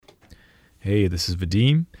Hey, this is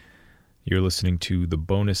Vadim. You're listening to the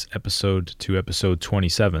bonus episode to episode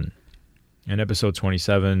 27. In episode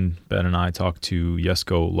 27, Ben and I talked to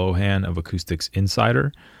Jesko Lohan of Acoustics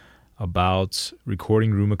Insider about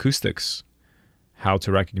recording room acoustics, how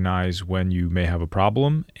to recognize when you may have a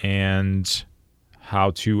problem, and how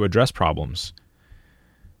to address problems.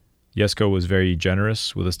 Jesko was very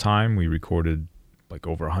generous with his time. We recorded like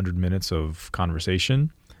over 100 minutes of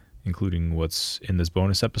conversation, including what's in this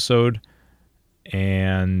bonus episode.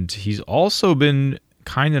 And he's also been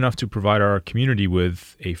kind enough to provide our community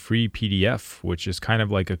with a free PDF, which is kind of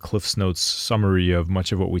like a Cliff's Notes summary of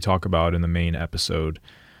much of what we talk about in the main episode.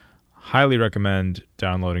 Highly recommend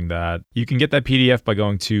downloading that. You can get that PDF by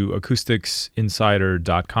going to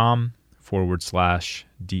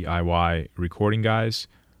acousticsinsider.com/DIY recording guys,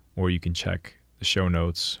 or you can check the show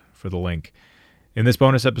notes for the link. In this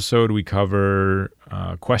bonus episode, we cover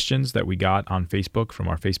questions that we got on Facebook from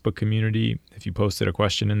our Facebook community. If you posted a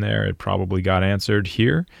question in there, it probably got answered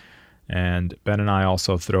here. And Ben and I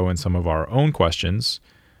also throw in some of our own questions,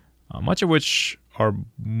 much of which are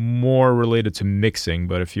more related to mixing.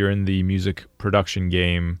 But if you're in the music production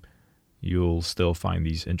game, you'll still find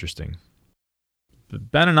these interesting.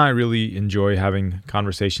 Ben and I really enjoy having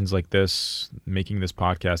conversations like this. Making this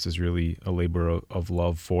podcast is really a labor of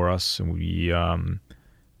love for us, and we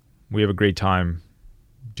have a great time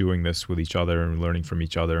doing this with each other and learning from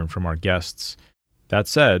each other and from our guests. That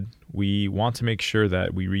said, we want to make sure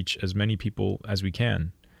that we reach as many people as we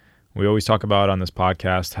can. We always talk about on this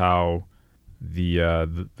podcast how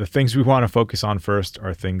the things we want to focus on first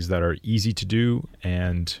are things that are easy to do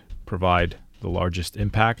and provide the largest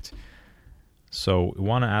impact. So we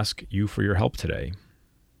want to ask you for your help today.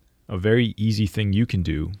 A very easy thing you can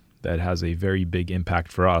do that has a very big impact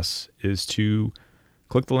for us is to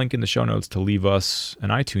click the link in the show notes to leave us an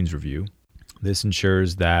iTunes review. This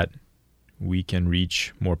ensures that we can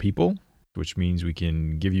reach more people, which means we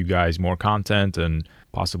can give you guys more content and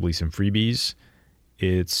possibly some freebies.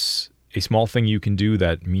 It's a small thing you can do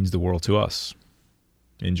that means the world to us.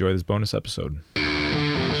 Enjoy this bonus episode.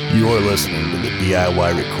 You are listening to the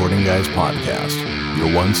DIY Recording Guys podcast,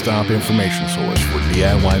 your one-stop information source for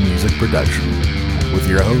DIY music production, with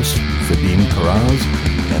your hosts, Vadim Karaz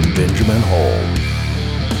and Benjamin Hall.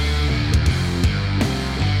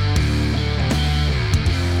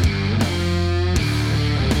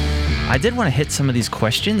 I did want to hit some of these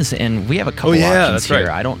questions, and we have a couple options here.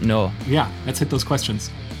 Right. I don't know. Yeah, let's hit those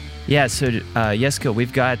questions. Yeah, so Jesko,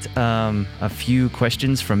 we've got a few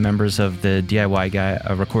questions from members of the DIY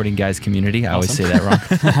Recording Guys community. I always say that wrong.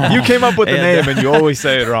 You came up with the name and you always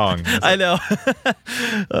say it wrong. I know.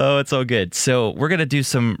 Oh, it's all good. So we're going to do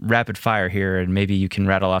some rapid fire here, and maybe you can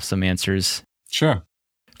rattle off some answers. Sure.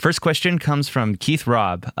 First question comes from Keith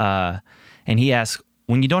Robb, and he asks,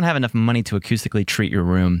 when you don't have enough money to acoustically treat your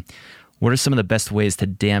room, what are some of the best ways to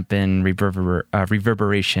dampen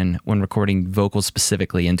reverberation when recording vocals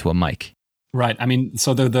specifically into a mic? Right. I mean,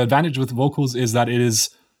 so the advantage with vocals is that it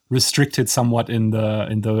is restricted somewhat in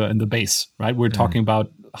the bass, right? We're talking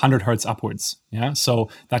about 100 hertz upwards. Yeah. So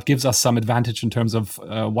that gives us some advantage in terms of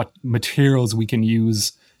what materials we can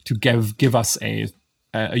use to give us a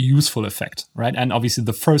useful effect, right? And obviously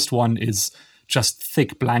the first one is just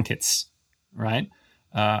thick blankets, right?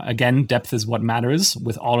 Again, depth is what matters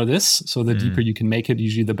with all of this. So the deeper you can make it,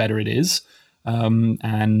 usually the better it is.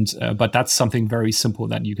 But that's something very simple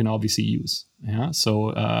that you can obviously use. Yeah.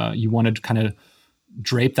 So you want to kind of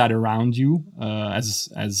drape that around you, as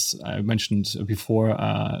I mentioned before.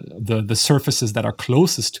 The surfaces that are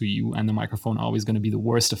closest to you and the microphone are always going to be the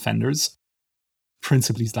worst offenders.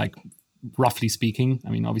 Principally, like roughly speaking. I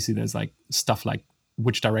mean, obviously, there's like stuff like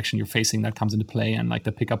which direction you're facing that comes into play, and like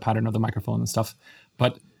the pickup pattern of the microphone and stuff.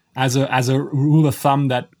 But as a rule of thumb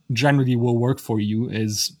that generally will work for you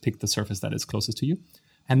is pick the surface that is closest to you.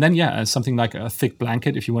 And then, something like a thick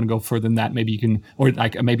blanket, if you want to go further than that, maybe you can, or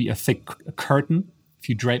like maybe a thick curtain. If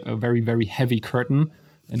you drape a very, very heavy curtain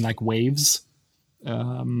in like waves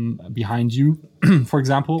behind you, for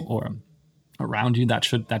example, or around you, that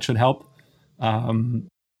should help.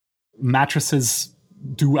 Mattresses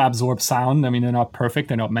do absorb sound. I mean, they're not perfect,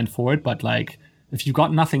 they're not meant for it, but like if you've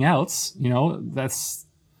got nothing else, it's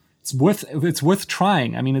worth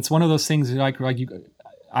trying. I mean, it's one of those things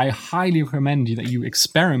I highly recommend that you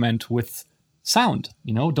experiment with sound.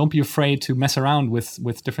 Don't be afraid to mess around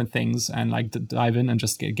with different things and like dive in and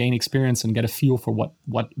just gain experience and get a feel for what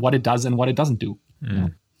it does and what it doesn't do.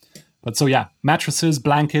 But so mattresses,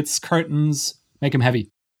 blankets, curtains, make them heavy.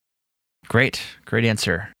 Great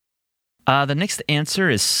answer. The next answer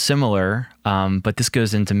is similar, but this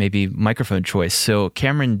goes into maybe microphone choice. So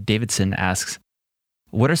Cameron Davidson asks,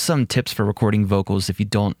 What are some tips for recording vocals if you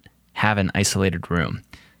don't have an isolated room?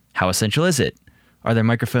 How essential is it? Are there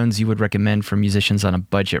microphones you would recommend for musicians on a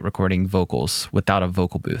budget recording vocals without a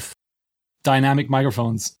vocal booth? Dynamic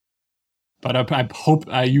microphones. But I hope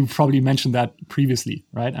you probably mentioned that previously,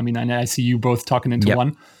 right? I mean, I see you both talking into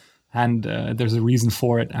one, and there's a reason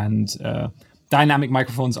for it. And dynamic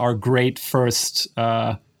microphones are a great first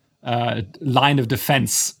line of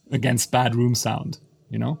defense against bad room sound,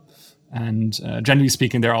 you know? And generally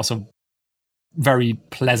speaking, they're also very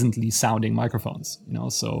pleasantly sounding microphones, you know?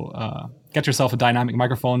 So get yourself a dynamic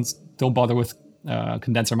microphones. Don't bother with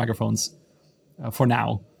condenser microphones for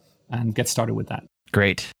now, and get started with that.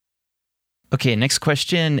 Great. Okay, next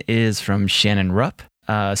question is from Shannon Rupp.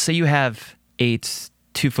 Say you have 8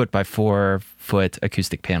 2-foot by 4-foot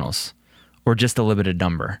acoustic panels, or just a limited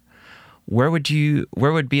number. Where would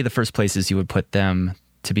be the first places you would put them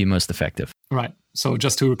to be most effective? Right. So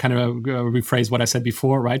just to kind of rephrase what I said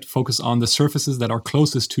before, right? Focus on the surfaces that are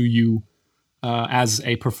closest to you as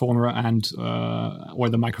a performer and or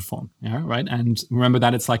the microphone. Yeah, right. And remember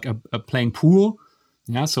that it's like a playing pool.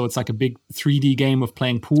 Yeah, so it's like a big 3D game of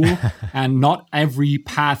playing pool, and not every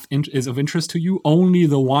path is of interest to you. Only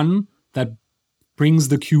the one that brings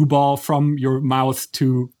the cue ball from your mouth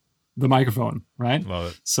to the microphone, right?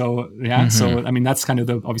 Love it. So yeah, so I mean that's kind of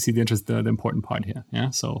obviously the important part here. Yeah,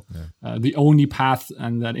 so the only path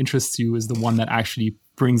and that interests you is the one that actually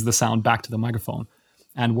brings the sound back to the microphone,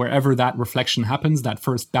 and wherever that reflection happens, that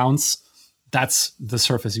first bounce, that's the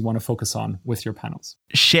surface you want to focus on with your panels.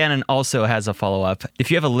 Shannon also has a follow-up.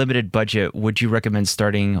 If you have a limited budget, would you recommend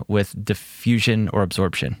starting with diffusion or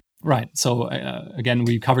absorption? Right. So again,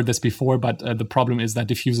 we covered this before, but the problem is that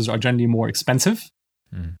diffusers are generally more expensive,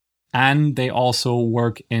 and they also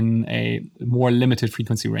work in a more limited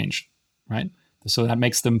frequency range, right? So that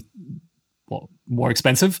makes them more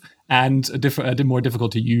expensive and more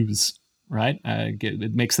difficult to use, right?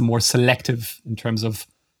 It makes them more selective in terms of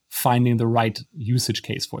finding the right usage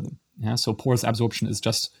case for them. Yeah, so porous absorption is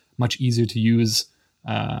just much easier to use,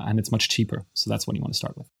 and it's much cheaper. So that's what you want to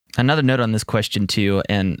start with. Another note on this question too,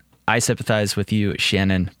 and I sympathize with you,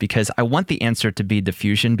 Shannon, because I want the answer to be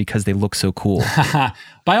diffusion because they look so cool.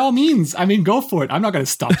 By all means, I mean, go for it. I'm not going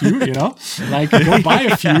to stop you, you know? Like, go buy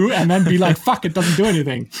a few and then be like, fuck, it doesn't do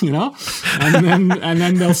anything, you know? And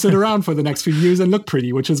then they'll sit around for the next few years and look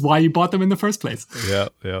pretty, which is why you bought them in the first place.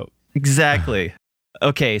 Yeah. Exactly.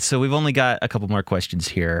 Okay, so we've only got a couple more questions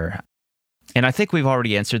here. And I think we've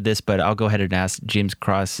already answered this, but I'll go ahead and ask James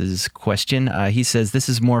Cross's question. He says, this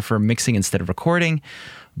is more for mixing instead of recording,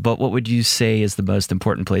 but what would you say is the most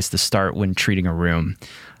important place to start when treating a room?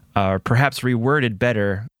 Perhaps reworded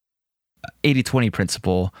better, 80-20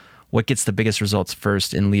 principle, what gets the biggest results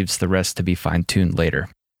first and leaves the rest to be fine-tuned later?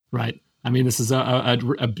 Right. I mean, this is a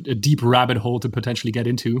deep rabbit hole to potentially get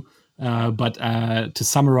into. But to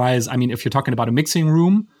summarize, I mean, if you're talking about a mixing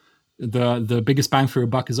room, the biggest bang for your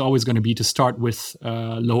buck is always going to be to start with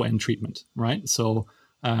low-end treatment, right? So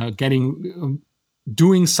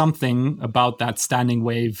doing something about that standing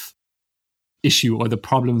wave issue or the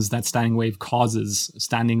problems that standing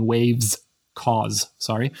waves cause,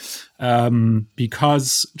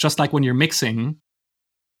 because just like when you're mixing,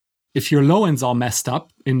 if your low end's all messed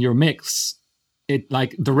up in your mix, it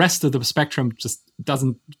like the rest of the spectrum just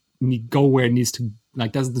doesn't go where it needs to,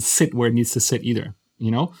 like doesn't sit where it needs to sit either.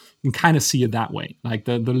 You know, you can kind of see it that way. Like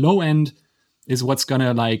the low end is what's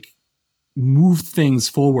gonna like move things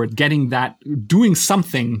forward. Doing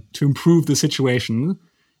something to improve the situation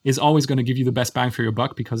is always going to give you the best bang for your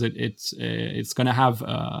buck, because it's going to have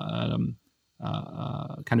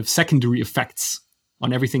kind of secondary effects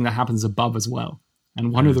on everything that happens above as well.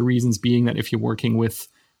 And one of the reasons being that if you're working with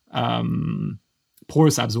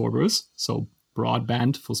porous absorbers, so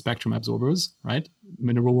broadband full spectrum absorbers, right?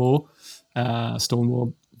 Mineral wool, stone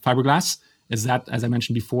wool, fiberglass, is that, as I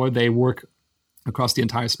mentioned before, they work across the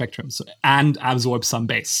entire spectrum and absorb some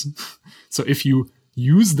bass. So if you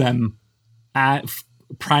use them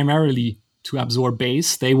primarily to absorb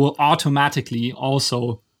bass, they will automatically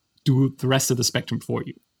also do the rest of the spectrum for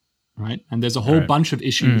you, right? And there's a whole bunch of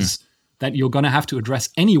issues that you're going to have to address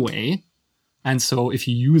anyway. And so if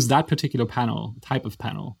you use that particular type of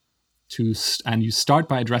panel, and you start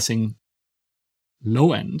by addressing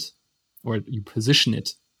low end, or you position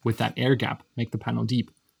it with that air gap, make the panel deep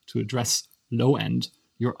to address low end,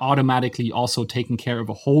 you're automatically also taking care of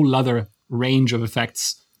a whole other range of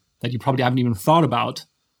effects that you probably haven't even thought about,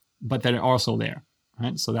 but that are also there,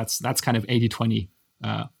 right? So that's kind of 80-20.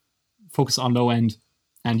 Focus on low end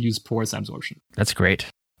and use porous absorption. That's great.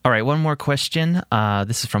 All right, one more question.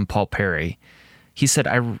 This is from Paul Perry. He said,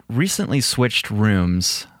 I recently switched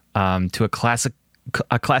rooms to a classic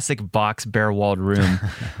a classic box bare-walled room.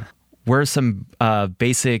 What are some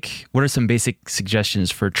basic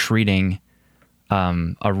suggestions for treating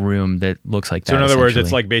a room that looks like that? So in other words,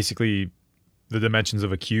 it's like basically the dimensions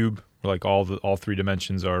of a cube, where like all three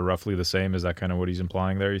dimensions are roughly the same. Is that kind of what he's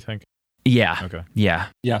implying there, you think? Yeah. Okay. Yeah.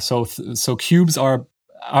 Yeah. So cubes are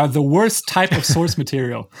the worst type of source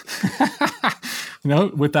material.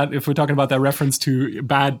 With that, if we're talking about that reference to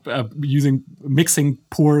bad mixing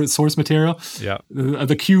poor source material, yeah,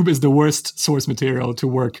 the cube is the worst source material to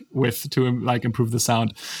work with to like improve the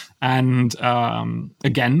sound. And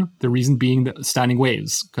again, the reason being the standing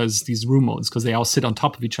waves, because these room modes, because they all sit on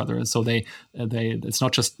top of each other, and so they it's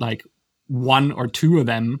not just like one or two of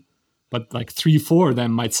them, but like 3-4 of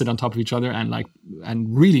them might sit on top of each other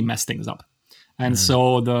and really mess things up. And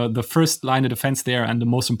so the first line of defense there, and the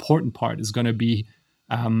most important part, is going to be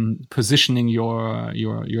positioning your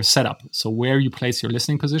setup. So where you place your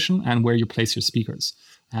listening position and where you place your speakers.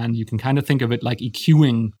 And you can kind of think of it like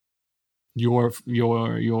EQing your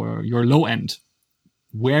low end.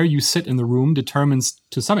 Where you sit in the room determines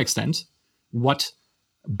to some extent what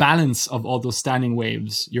balance of all those standing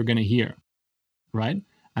waves you're going to hear, right?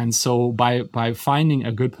 And so by finding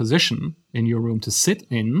a good position in your room to sit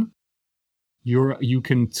in, you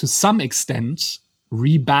can to some extent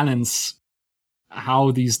rebalance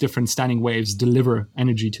how these different standing waves deliver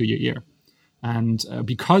energy to your ear. And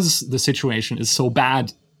because the situation is so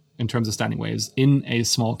bad in terms of standing waves in a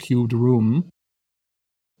small cubed room,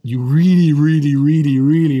 you really, really, really,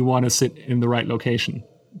 really want to sit in the right location,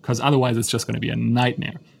 because otherwise it's just going to be a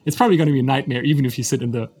nightmare. It's probably going to be a nightmare even if you sit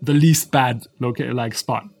in the least bad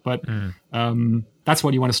spot. But that's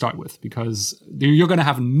what you want to start with, because you're going to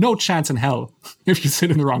have no chance in hell if you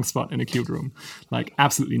sit in the wrong spot in a cubed room. Like,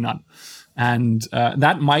 absolutely none. And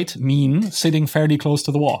that might mean sitting fairly close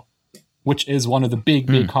to the wall, which is one of the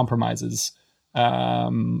big compromises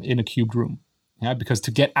in a cubed room. Yeah, because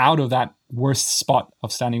to get out of that worst spot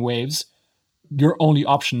of standing waves, your only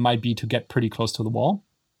option might be to get pretty close to the wall,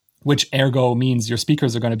 which ergo means your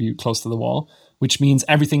speakers are going to be close to the wall, which means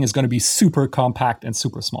everything is going to be super compact and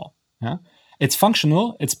super small. Yeah, it's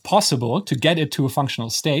functional. It's possible to get it to a functional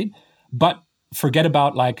state, but forget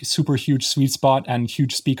about like super huge sweet spot and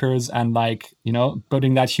huge speakers and like,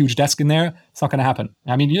 putting that huge desk in there. It's not going to happen.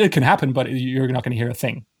 I mean, it can happen, but you're not going to hear a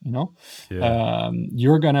thing, Yeah.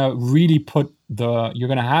 You're going to really you're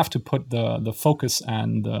going to have to put the focus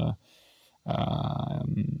and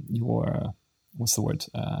your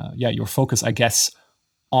focus, I guess,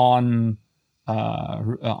 on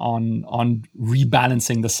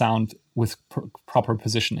rebalancing the sound with proper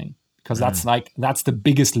positioning. Because that's the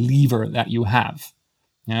biggest lever that you have.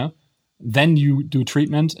 Yeah. Then you do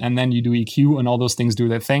treatment, and then you do EQ, and all those things do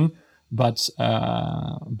their thing. But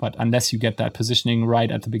unless you get that positioning right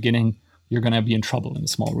at the beginning, you're going to be in trouble in a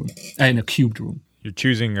small room, in a cubed room. You're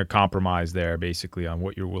choosing a compromise there, basically, on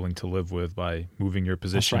what you're willing to live with by moving your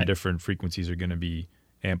position. Right. Different frequencies are going to be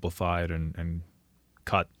amplified and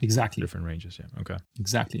cut. Exactly. Different ranges. Yeah. Okay.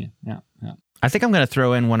 Exactly. Yeah. Yeah. I think I'm going to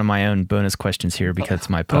throw in one of my own bonus questions here because it's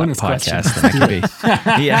my podcast, and I can be,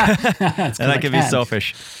 and I can be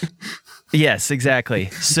selfish. Yes,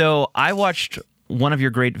 exactly. So I watched one of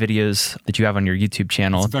your great videos that you have on your YouTube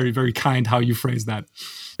channel. It's very, very kind how you phrase that.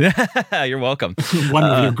 You're welcome. One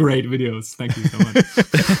of your great videos. Thank you so much.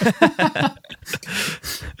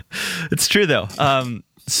 It's true though.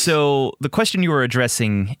 So the question you were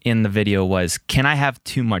addressing in the video was, can I have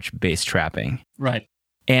too much bass trapping? Right.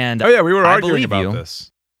 And we were arguing about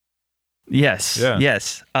this. Yes. Yeah.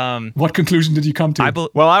 Yes. What conclusion did you come to?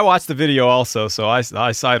 Well, I watched the video also, so I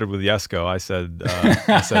sided with Jesko. I said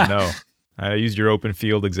no. I used your open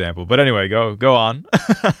field example, but anyway, go on.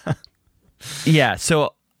 Yeah.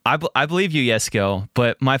 So I believe you, Jesko.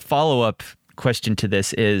 But my follow-up question to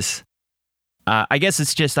this is, I guess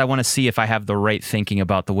it's just I want to see if I have the right thinking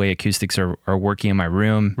about the way acoustics are working in my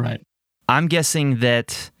room. Right. I'm guessing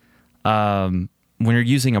that when you're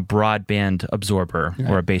using a broadband absorber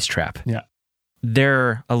or a bass trap,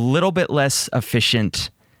 they're a little bit less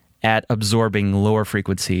efficient at absorbing lower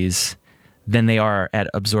frequencies than they are at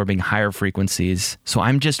absorbing higher frequencies. So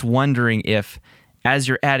I'm just wondering if, as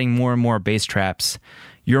you're adding more and more bass traps,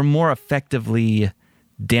 you're more effectively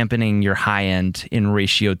dampening your high end in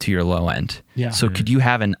ratio to your low end. Yeah. So could you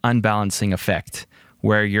have an unbalancing effect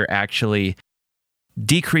where you're actually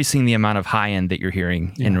decreasing the amount of high end that you're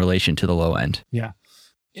hearing in relation to the low end? Yeah.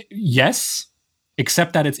 Yes,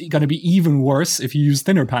 except that it's going to be even worse if you use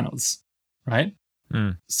thinner panels, right?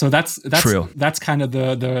 So that's true. That's kind of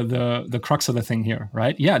the crux of the thing here,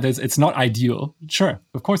 right? Yeah, it's not ideal. Sure,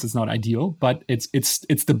 of course it's not ideal, but it's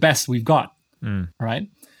the best we've got, right?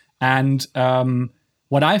 And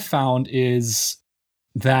what I found is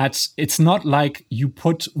that it's not like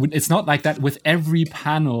that with every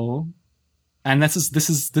panel. And this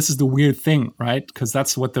is the weird thing, right? Because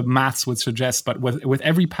that's what the maths would suggest. But with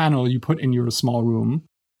every panel you put in your small room,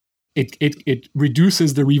 it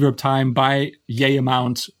reduces the reverb time by yay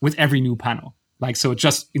amount with every new panel. Like, so it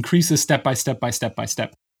just increases step by step by step by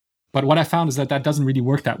step. But what I found is that doesn't really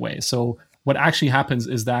work that way. So what actually happens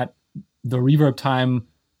is that the reverb time,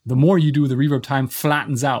 the more you do, the reverb time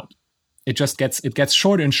flattens out. It gets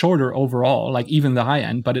shorter and shorter overall, like even the high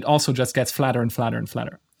end, but it also just gets flatter and flatter and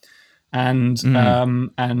flatter. And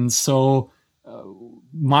so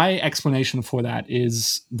my explanation for that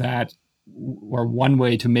is that, or one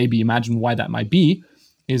way to maybe imagine why that might be,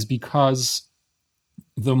 is because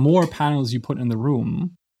the more panels you put in the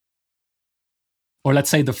room, or let's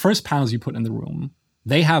say the first panels you put in the room,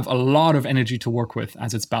 they have a lot of energy to work with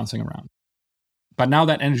as it's bouncing around. But now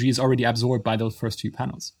that energy is already absorbed by those first few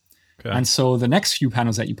panels. Okay. And so the next few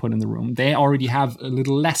panels that you put in the room, they already have a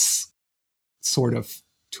little less sort of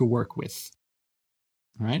to work with,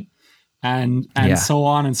 right? And so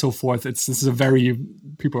on and so forth. This is a very,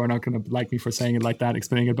 people are not going to like me for saying it like that,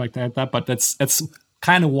 explaining it like that, but that's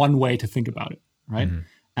kind of one way to think about it, right? Mm-hmm.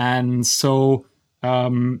 And so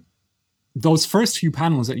those first few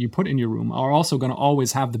panels that you put in your room are also going to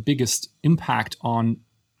always have the biggest impact on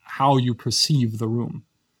how you perceive the room.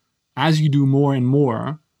 As you do more and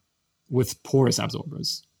more with porous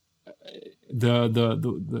absorbers,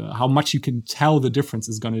 the how much you can tell the difference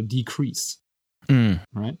is going to decrease,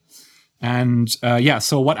 right? And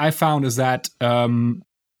so what I found is that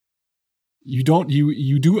you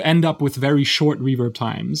do end up with very short reverb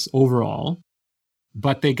times overall,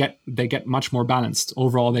 but they get much more balanced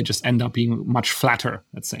overall. They just end up being much flatter,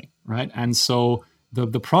 let's say, right? And so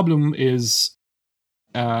the problem is,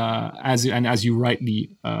 as you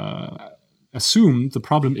rightly assumed, the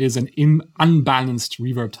problem is an unbalanced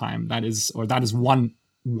reverb time. That is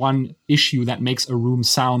one issue that makes a room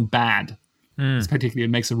sound bad. Particularly,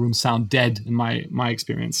 it makes a room sound dead in my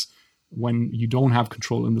experience, when you don't have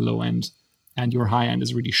control in the low end and your high end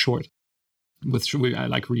is really short,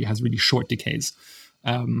 really has really short decays.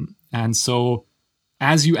 And so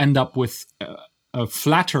as you end up with a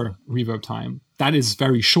flatter reverb time that is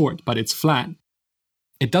very short, but it's flat,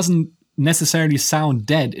 it doesn't necessarily sound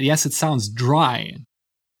dead. Yes, it sounds dry,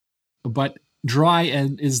 but dry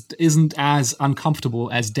isn't as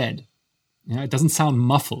uncomfortable as dead. It doesn't sound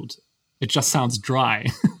muffled. It just sounds dry,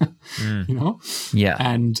 you know? Yeah.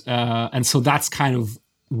 And so that's kind of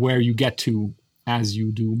where you get to as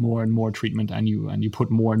you do more and more treatment and you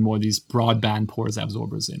put more and more of these broadband porous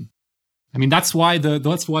absorbers in. I mean, that's what the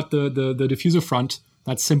diffuser front,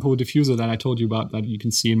 that simple diffuser that I told you about, that you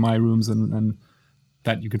can see in my rooms and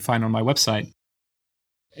that you can find on my website.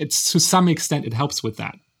 It's to some extent, it helps with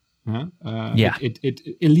that. It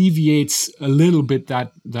alleviates a little bit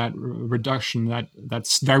that reduction,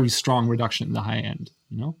 that's very strong reduction in the high end,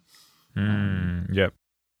 you know? Yep.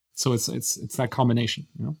 So it's that combination,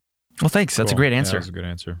 you know? Well, thanks. That's a great answer. That's a good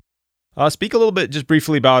answer. Speak a little bit, just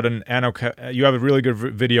briefly, about you have a really good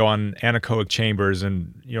video on anechoic chambers,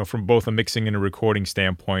 and from both a mixing and a recording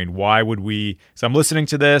standpoint. Why would we? So I'm listening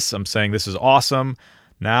to this. I'm saying this is awesome.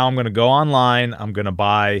 Now I'm going to go online. I'm going to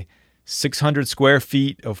buy 600 square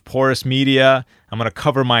feet of porous media. I'm going to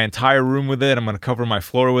cover my entire room with it. I'm going to cover my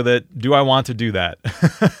floor with it. Do I want to do that?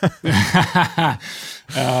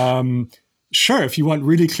 Sure, if you want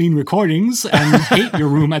really clean recordings and hate your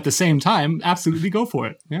room at the same time, absolutely go for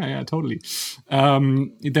it. Yeah, totally.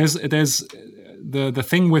 There's the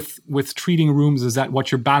thing with treating rooms is that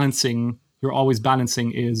what you're always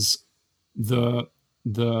balancing is the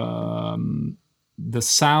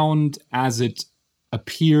sound as it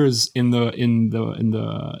appears in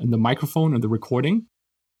the microphone or the recording,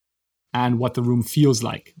 and what the room feels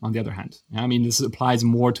like on the other hand. I mean, this applies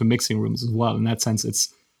more to mixing rooms as well. In that sense,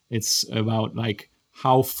 it's about like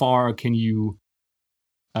how far can you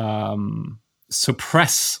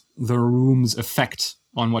suppress the room's effect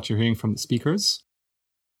on what you're hearing from the speakers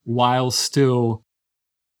while still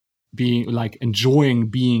being like enjoying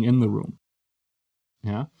being in the room.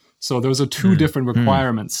 Yeah. So those are two different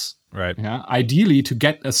requirements. Right. Yeah. Ideally, to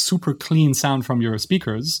get a super clean sound from your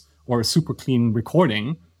speakers or a super clean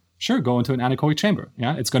recording, sure, go into an anechoic chamber.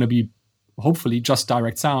 Yeah. It's going to be hopefully just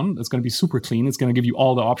direct sound. It's going to be super clean. It's going to give you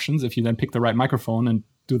all the options if you then pick the right microphone and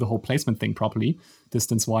do the whole placement thing properly,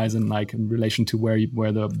 distance-wise and like in relation to what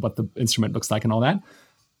the instrument looks like and all that.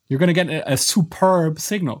 You're going to get a superb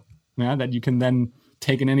signal, that you can then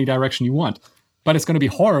take in any direction you want. But it's going to be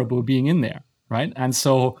horrible being in there, right? And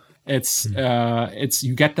so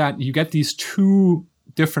you get these two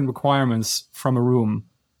different requirements from a room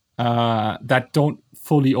that don't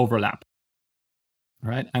fully overlap,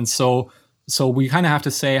 right? And so we kind of have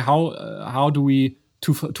to say how do we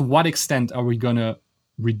to what extent are we going to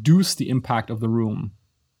reduce the impact of the room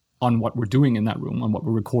on what we're doing in that room, on what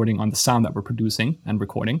we're recording, on the sound that we're producing and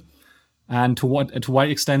recording, and to what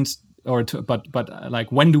extent, but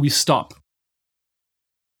like when do we stop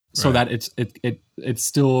so that it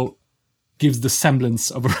still gives the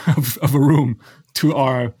semblance of a room to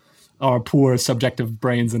our poor subjective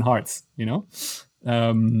brains and hearts, you know?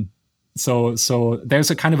 So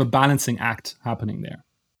there's a kind of a balancing act happening there.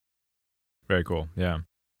 Very cool. Yeah.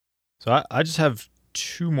 So I just have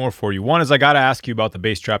two more for you. One is I got to ask you about the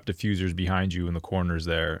bass trap diffusers behind you in the corners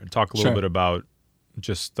there, and talk a little bit about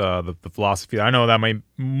just the philosophy. I know that might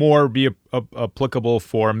more be applicable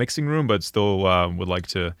for a mixing room, but still would like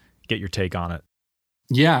to get your take on it.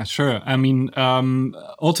 Yeah, sure. I mean,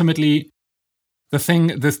 ultimately, the thing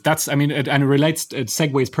it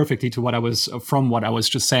segues perfectly to what I was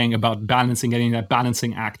just saying about getting that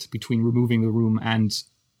balancing act between removing the room and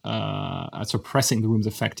suppressing the room's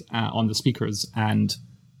effect on the speakers and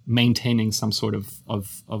maintaining some sort of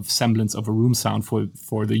semblance of a room sound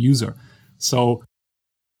for the user. So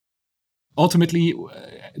ultimately,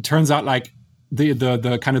 it turns out like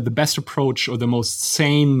the kind of the best approach, or the most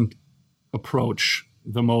sane approach,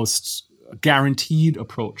 the most guaranteed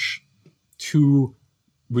approach to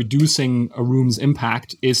reducing a room's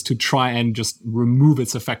impact is to try and just remove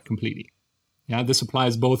its effect completely. Yeah, this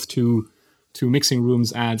applies both to mixing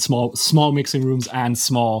rooms and small mixing rooms and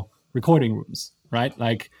small recording rooms, right?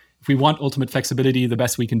 Like if we want ultimate flexibility, the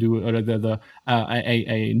best we can do, or a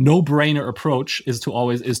no-brainer approach is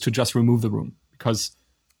to just remove the room, because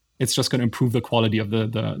it's just going to improve the quality of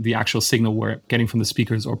the actual signal we're getting from the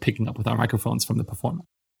speakers or picking up with our microphones from the performer.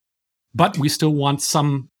 But we still want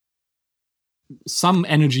some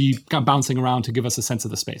energy bouncing around to give us a sense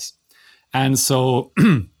of the space. And so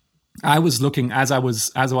I was looking, as I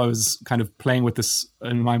was kind of playing with this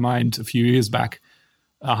in my mind a few years back,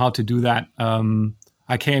 how to do that.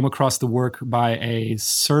 I came across the work by a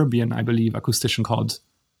Serbian, I believe, acoustician called,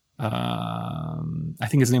 I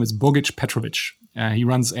think his name is Bogic Petrovic. He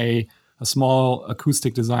runs a small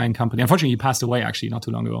acoustic design company. Unfortunately, he passed away actually not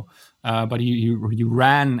too long ago. But he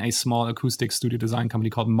ran a small acoustic studio design company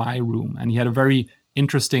called My Room, and he had a very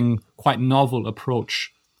interesting, quite novel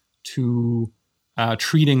approach to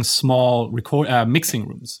treating small mixing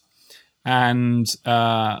rooms. And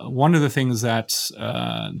one of the things one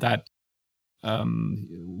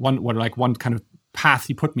kind of path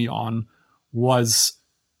he put me on was,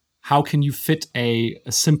 how can you fit a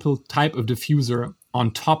simple type of diffuser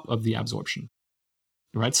on top of the absorption,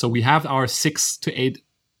 right? So we have our 6 to 8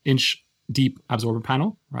 inch deep absorber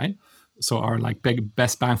panel, right? So our like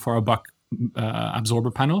best bang for our buck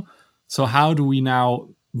absorber panel. So how do we now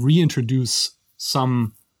reintroduce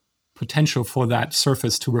some potential for that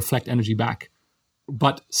surface to reflect energy back,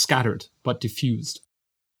 but scattered, but diffused,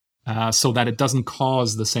 so that it doesn't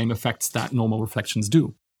cause the same effects that normal reflections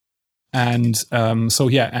do? And so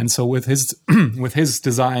with his with his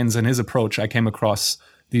designs and his approach, I came across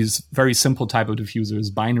these very simple type of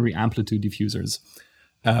diffusers, binary amplitude diffusers,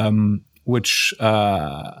 which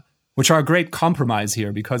are a great compromise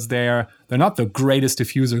here, because they're not the greatest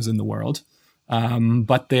diffusers in the world,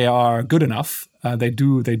 but they are good enough. They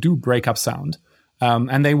do break up sound,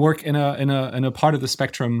 and they work in a part of the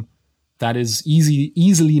spectrum that is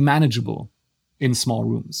easily manageable in small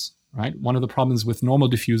rooms. Right. One of the problems with normal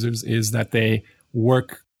diffusers is that they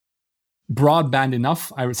work broadband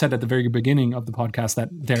enough. I said at the very beginning of the podcast that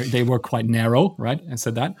they work quite narrow. Right. I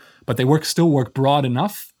said that, but they still work broad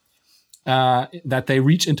enough that they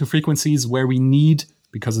reach into frequencies where we need,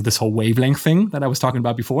 because of this whole wavelength thing that I was talking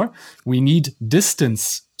about before, we need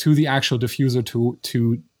distance to the actual diffuser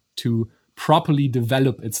to properly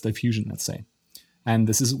develop its diffusion, let's say. And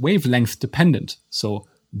this is wavelength dependent. So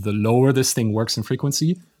the lower this thing works in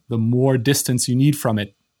frequency, the more distance you need from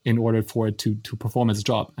it in order for it to perform its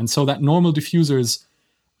job. And so that normal diffusers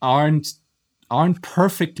aren't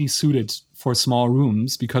perfectly suited for small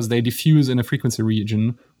rooms, because they diffuse in a frequency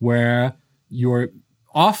region where you're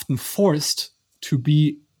often forced to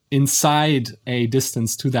be inside a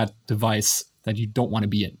distance to that device that you don't want to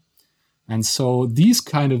be in. And so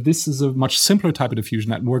this is a much simpler type of diffusion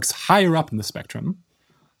that works higher up in the spectrum.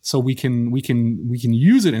 So we can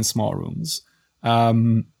use it in small rooms.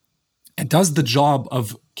 It does the job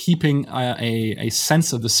of keeping a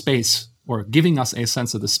sense of the space, or giving us a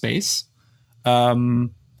sense of the space. But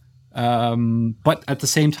at the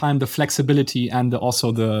same time, the flexibility and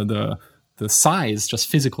also the size, just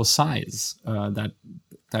physical size, that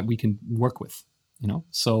we can work with.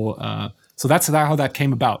 So that's how that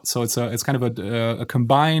came about. So it's kind of a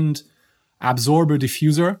combined absorber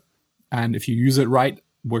diffuser, and if you use it right,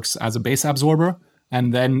 works as a bass absorber,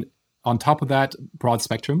 and then on top of that, broad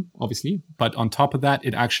spectrum, obviously, but on top of that,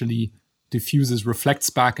 it actually reflects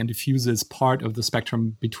back and diffuses part of the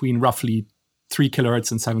spectrum between roughly 3 kilohertz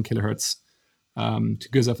and 7 kilohertz to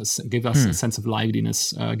give us a sense of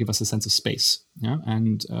liveliness, give us a sense of space. Yeah,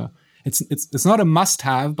 and it's not a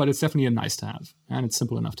must-have, but it's definitely a nice-to-have, and it's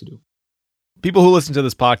simple enough to do. People who listen to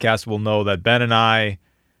this podcast will know that Ben and I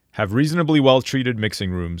have reasonably well-treated mixing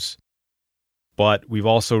rooms, but we've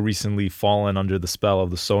also recently fallen under the spell of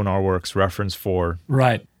the SonarWorks Reference 4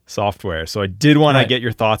 software. So I did want to get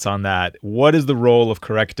your thoughts on that. What is the role of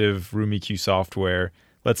corrective room EQ software?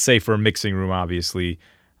 Let's say for a mixing room, obviously.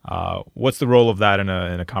 What's the role of that in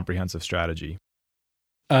a comprehensive strategy?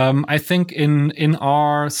 I think in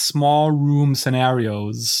our small room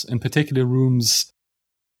scenarios, in particular rooms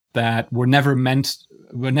that were never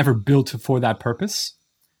built for that purpose,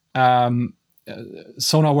 SonarWorks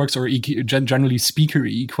or EQ, generally speaker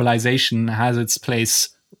equalization has its place,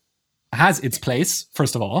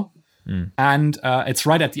 first of all, and it's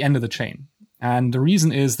right at the end of the chain. And the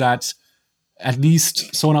reason is that at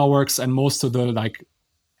least SonarWorks and most of the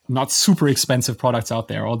not super expensive products out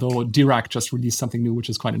there, although Dirac just released something new, which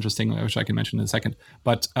is quite interesting, which I can mention in a second.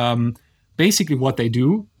 But basically what they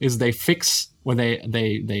do is they fix, or they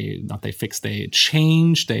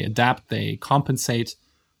change, they adapt, they compensate,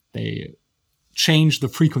 they change the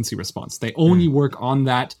frequency response. They only work on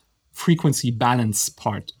that frequency balance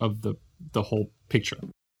part of the whole picture.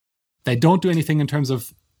 They don't do anything in terms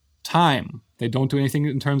of time. They don't do anything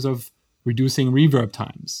in terms of reducing reverb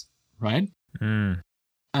times, right?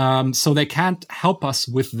 So they can't help us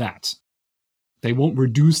with that. They won't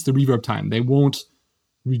reduce the reverb time. They won't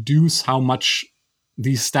reduce how much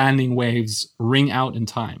these standing waves ring out in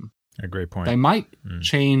time. A great point. They might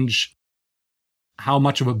change how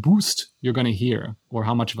much of a boost you're going to hear or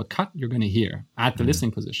how much of a cut you're going to hear at the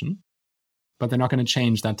listening position, but they're not going to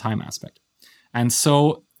change that time aspect. And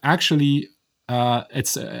so actually,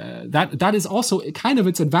 it's that is also kind of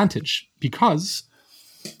its advantage, because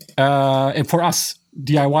and for us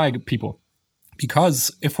DIY people,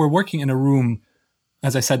 because if we're working in a room,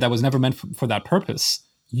 as I said, that was never meant for that purpose,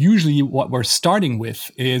 usually what we're starting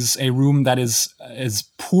with is a room that is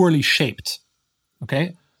poorly shaped.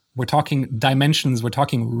 Okay, we're talking dimensions, we're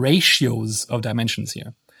talking ratios of dimensions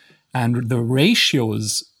here, and the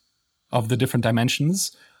ratios of the different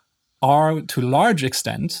dimensions are to a large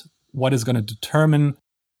extent what is going to determine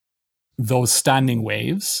those standing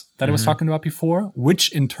waves that I was talking about before, which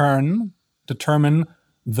in turn determine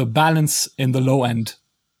the balance in the low end,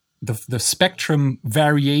 the spectrum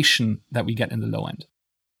variation that we get in the low end.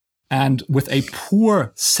 And with a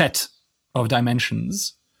poor set of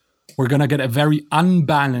dimensions, we're going to get a very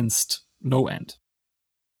unbalanced low end,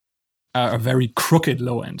 a very crooked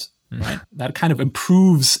low end, right? That kind of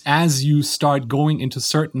improves as you start going into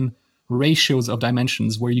certain ratios of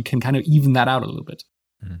dimensions where you can kind of even that out a little bit.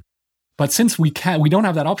 But since we don't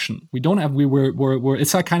have that option.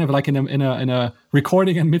 It's like kind of like in a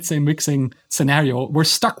recording and mixing scenario. We're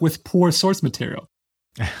stuck with poor source material,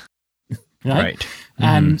 right?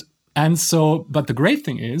 And so, but the great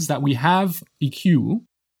thing is that we have EQ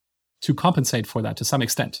to compensate for that to some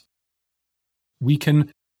extent. We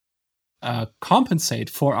can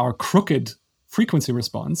compensate for our crooked frequency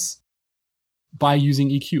response by using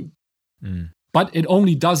EQ, but it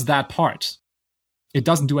only does that part. It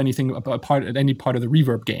doesn't do anything about any part of the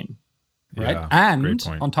reverb game, right? Yeah, and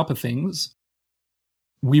on top of things,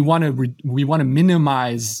 we want to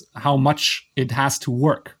minimize how much it has to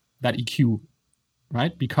work, that EQ,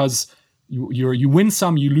 right? Because you win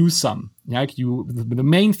some, you lose some. Like the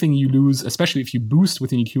main thing you lose, especially if you boost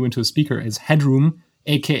with an EQ into a speaker, is headroom,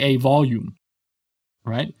 aka volume,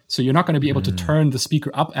 right? So you're not going to be able to turn the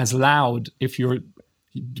speaker up as loud if you're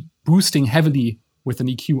boosting heavily with an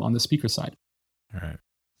EQ on the speaker side. Right.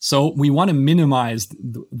 So we want to minimize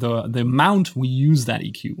the amount we use that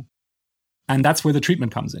EQ. And that's where the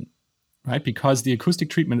treatment comes in, right? Because the acoustic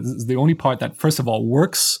treatment is the only part that, first of all,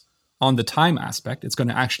 works on the time aspect. It's going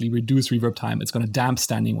to actually reduce reverb time. It's going to damp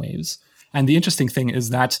standing waves. And the interesting thing is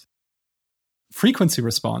that frequency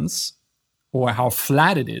response, or how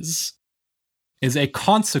flat it is a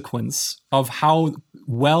consequence of how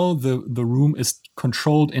well the room is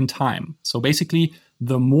controlled in time. So basically,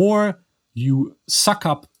 the more you suck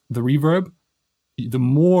up the reverb, the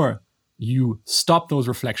more you stop those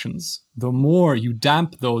reflections, the more you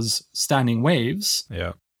damp those standing waves,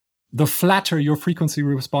 the flatter your frequency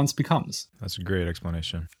response becomes. That's a great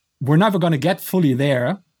explanation. We're never going to get fully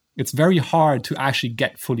there it's very hard to actually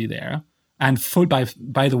get fully there. And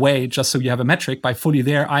by the way, just so you have a metric, by fully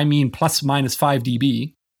there, I mean plus minus 5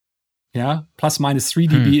 dB. Yeah, plus minus 3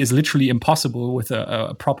 dB is literally impossible with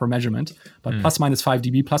a proper measurement. But plus minus 5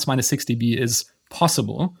 dB, plus minus 6 dB is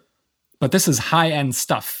possible. But this is high-end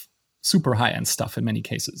stuff, super high-end stuff in many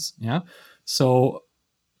cases. Yeah, so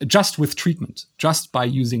just with treatment, just by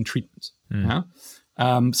using treatment. Yeah.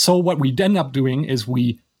 So what we end up doing is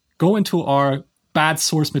we go into our bad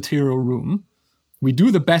source material room. We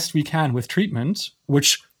do the best we can with treatment,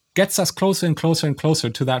 which gets us closer and closer and closer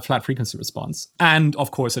to that flat frequency response. And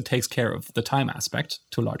of course, it takes care of the time aspect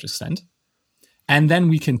to a large extent. And then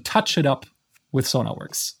we can touch it up with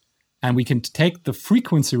Sonarworks. And we can take the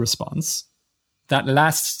frequency response, that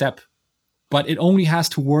last step, but it only has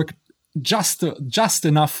to work just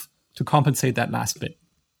enough to compensate that last bit.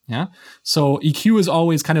 Yeah. So EQ is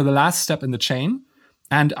always kind of the last step in the chain.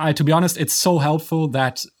 And to be honest, it's so helpful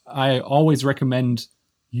that I always recommend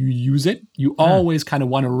you use it. You always kind of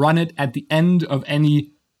want to run it at the end of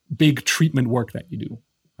any big treatment work that you do,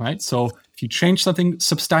 right? So if you change something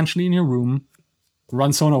substantially in your room,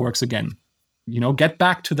 run Sonarworks again. Get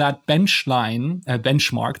back to that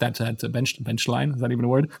benchmark. That's a bench line. Is that even a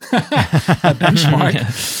word? That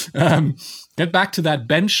benchmark. Get back to that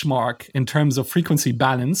benchmark in terms of frequency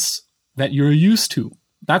balance that you're used to.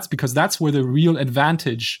 That's because that's where the real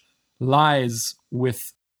advantage lies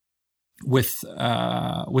with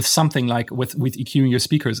something like with EQing your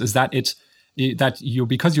speakers, is that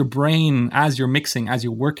because your brain, as you're mixing, as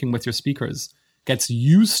you're working with your speakers, gets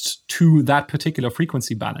used to that particular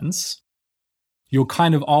frequency balance, you'll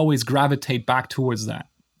kind of always gravitate back towards that,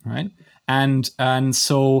 right? And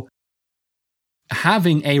so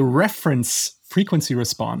having a reference frequency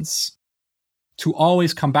response to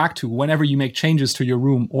always come back to whenever you make changes to your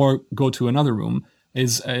room or go to another room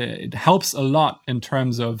it helps a lot in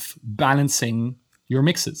terms of balancing your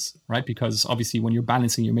mixes, right? Because obviously when you're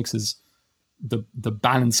balancing your mixes, the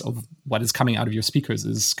balance of what is coming out of your speakers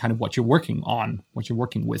is kind of what you're working on, what you're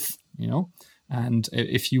working with, And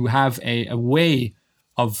if you have a way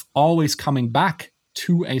of always coming back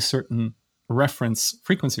to a certain reference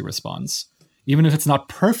frequency response, even if it's not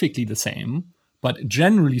perfectly the same, but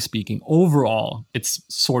generally speaking, overall, it's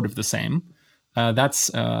sort of the same.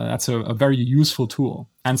 That's a very useful tool.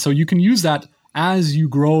 And so you can use that as you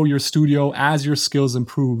grow your studio, as your skills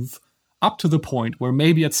improve, up to the point where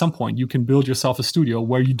maybe at some point you can build yourself a studio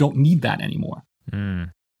where you don't need that anymore.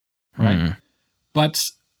 Right?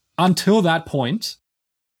 But until that point,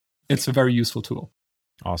 it's a very useful tool.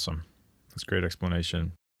 Awesome. That's a great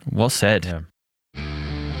explanation. Well said. Yeah.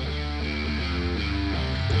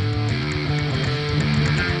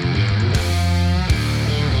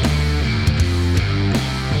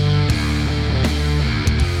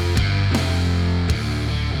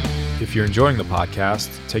 If you're enjoying the podcast,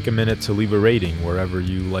 take a minute to leave a rating wherever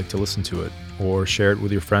you like to listen to it, or share it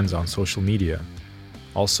with your friends on social media.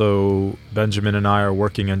 Also, Benjamin and I are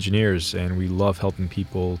working engineers, and we love helping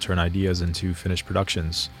people turn ideas into finished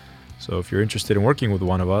productions. So if you're interested in working with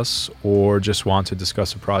one of us, or just want to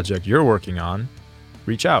discuss a project you're working on,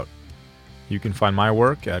 reach out. You can find my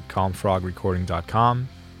work at calmfrogrecording.com,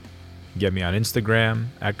 get me on Instagram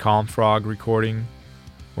at calmfrogrecording,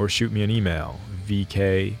 or shoot me an email,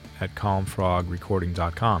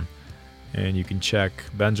 vk@calmfrogrecording.com. And you can check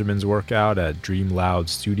Benjamin's work out at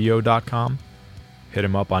dreamloudstudio.com. Hit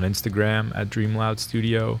him up on Instagram at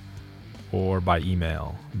dreamloudstudio, or by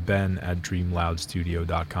email,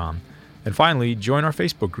 ben@dreamloudstudio.com. And finally, join our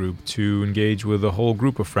Facebook group to engage with a whole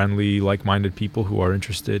group of friendly, like-minded people who are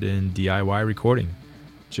interested in DIY recording.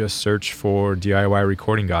 Just search for DIY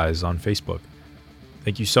Recording Guys on Facebook.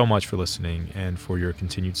 Thank you so much for listening and for your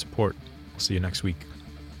continued support. I'll see you next week.